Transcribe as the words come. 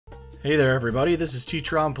Hey there everybody, this is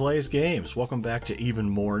TTromPlaysGames. Welcome back to even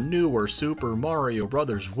more newer Super Mario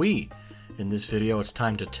Bros. Wii. In this video it's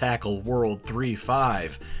time to tackle World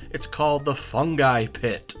 3-5. It's called the Fungi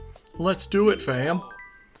Pit. Let's do it, fam!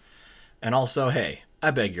 And also, hey, I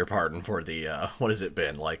beg your pardon for the, what has it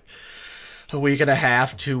been, like a week and a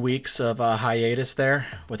half, 2 weeks of hiatus there,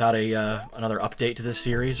 without another update to this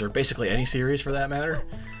series, or basically any series for that matter.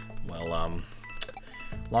 Well,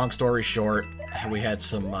 long story short, we had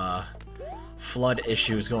some flood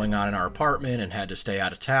issues going on in our apartment and had to stay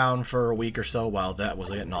out of town for a week or so while that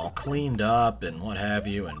was getting all cleaned up and what have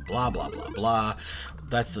you and blah blah blah blah.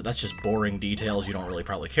 That's just boring details you don't really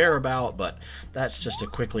probably care about, but that's just to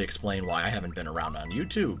quickly explain why I haven't been around on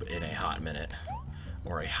YouTube in a hot minute,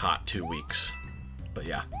 or a hot 2 weeks. But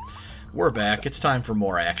yeah, we're back. It's time for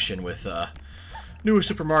more action with new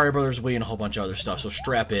Super Mario Bros. Wii and a whole bunch of other stuff, so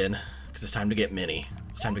strap in, because it's time to get mini.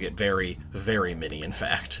 It's time to get very, very mini, in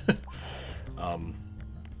fact.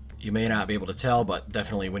 You may not be able to tell, but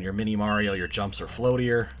definitely when you're Mini Mario, your jumps are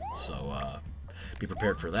floatier, so be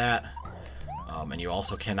prepared for that. And you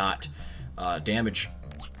also cannot damage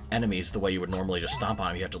enemies the way you would normally just stomp on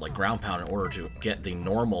them. You have to like ground pound in order to get the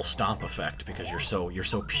normal stomp effect, because you're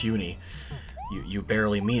so puny. You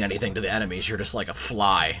barely mean anything to the enemies. You're just like a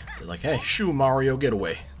fly. They're like, hey, shoo, Mario, get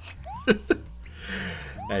away.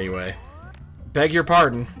 Anyway, beg your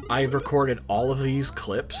pardon. I've recorded all of these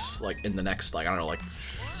clips, like, in the next, like, I don't know, like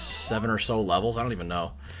 7 or so levels. I don't even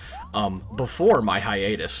know. Before my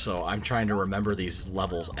hiatus, so I'm trying to remember these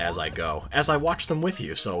levels as I go, as I watch them with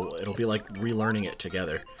you, so it'll be like relearning it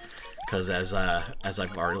together. Because as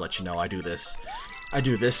I've already let you know, I do this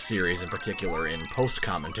series in particular in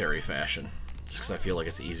post-commentary fashion, just because I feel like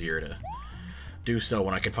it's easier to do so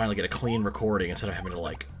when I can finally get a clean recording instead of having to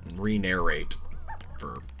like re-narrate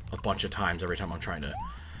for a bunch of times every time I'm trying to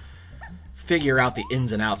figure out the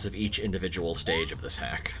ins and outs of each individual stage of this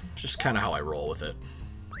hack. Just kind of how I roll with it.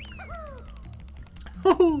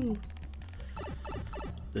 Woohoo!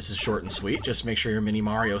 This is short and sweet. Just make sure you're Mini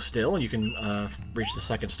Mario still, and you can reach the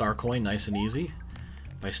second star coin nice and easy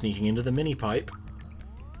by sneaking into the mini pipe.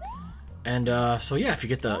 And so yeah, if you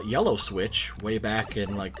get the yellow switch way back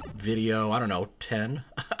in like video, I don't know, 10,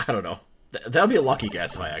 I don't know. That'll be a lucky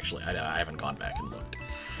guess if I haven't gone back and looked.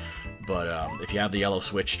 But if you have the yellow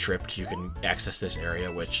switch tripped, you can access this area,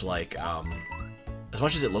 which, like, as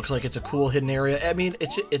much as it looks like it's a cool hidden area, I mean,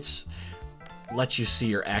 it's lets you see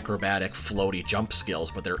your acrobatic, floaty jump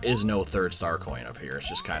skills, but there is no third star coin up here. It's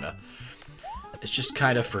just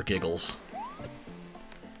kind of for giggles.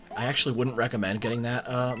 I actually wouldn't recommend getting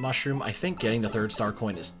that mushroom. I think getting the third star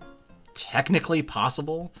coin is technically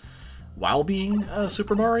possible while being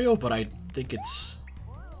Super Mario, but I think it's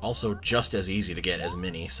also just as easy to get as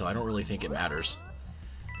Mini, so I don't really think it matters.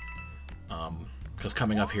 Because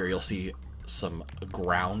coming up here, you'll see some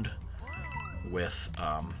ground with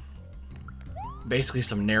basically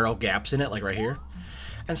some narrow gaps in it, like right here.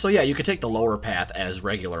 And so yeah, you could take the lower path as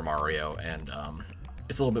regular Mario, and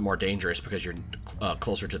it's a little bit more dangerous because you're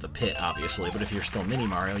closer to the pit, obviously, but if you're still Mini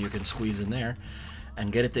Mario, you can squeeze in there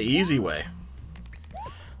and get it the easy way.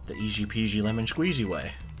 The easy peasy lemon squeezy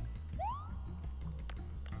way.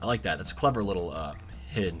 I like that. That's a clever little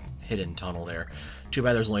hidden tunnel there. Too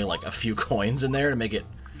bad there's only like a few coins in there to make it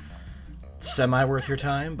semi worth your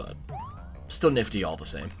time, but still nifty all the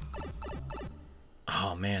same.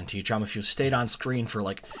 Oh man, T-Trom, if you stayed on screen for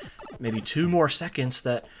like maybe 2 more seconds,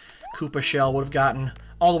 that Koopa shell would have gotten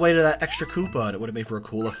all the way to that extra Koopa, and it would have made for a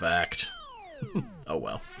cool effect. Oh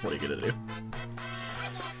well, what are you gonna do?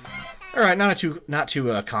 Alright, not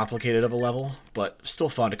too complicated of a level, but still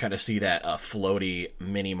fun to kind of see that floaty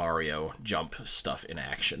Mini Mario jump stuff in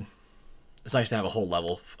action. It's nice to have a whole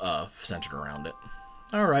level centered around it.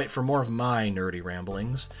 Alright, for more of my nerdy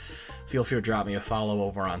ramblings, feel free to drop me a follow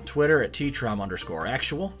over on Twitter at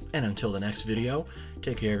ttrom_actual, and until the next video,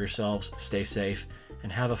 take care of yourselves, stay safe,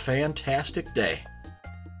 and have a fantastic day.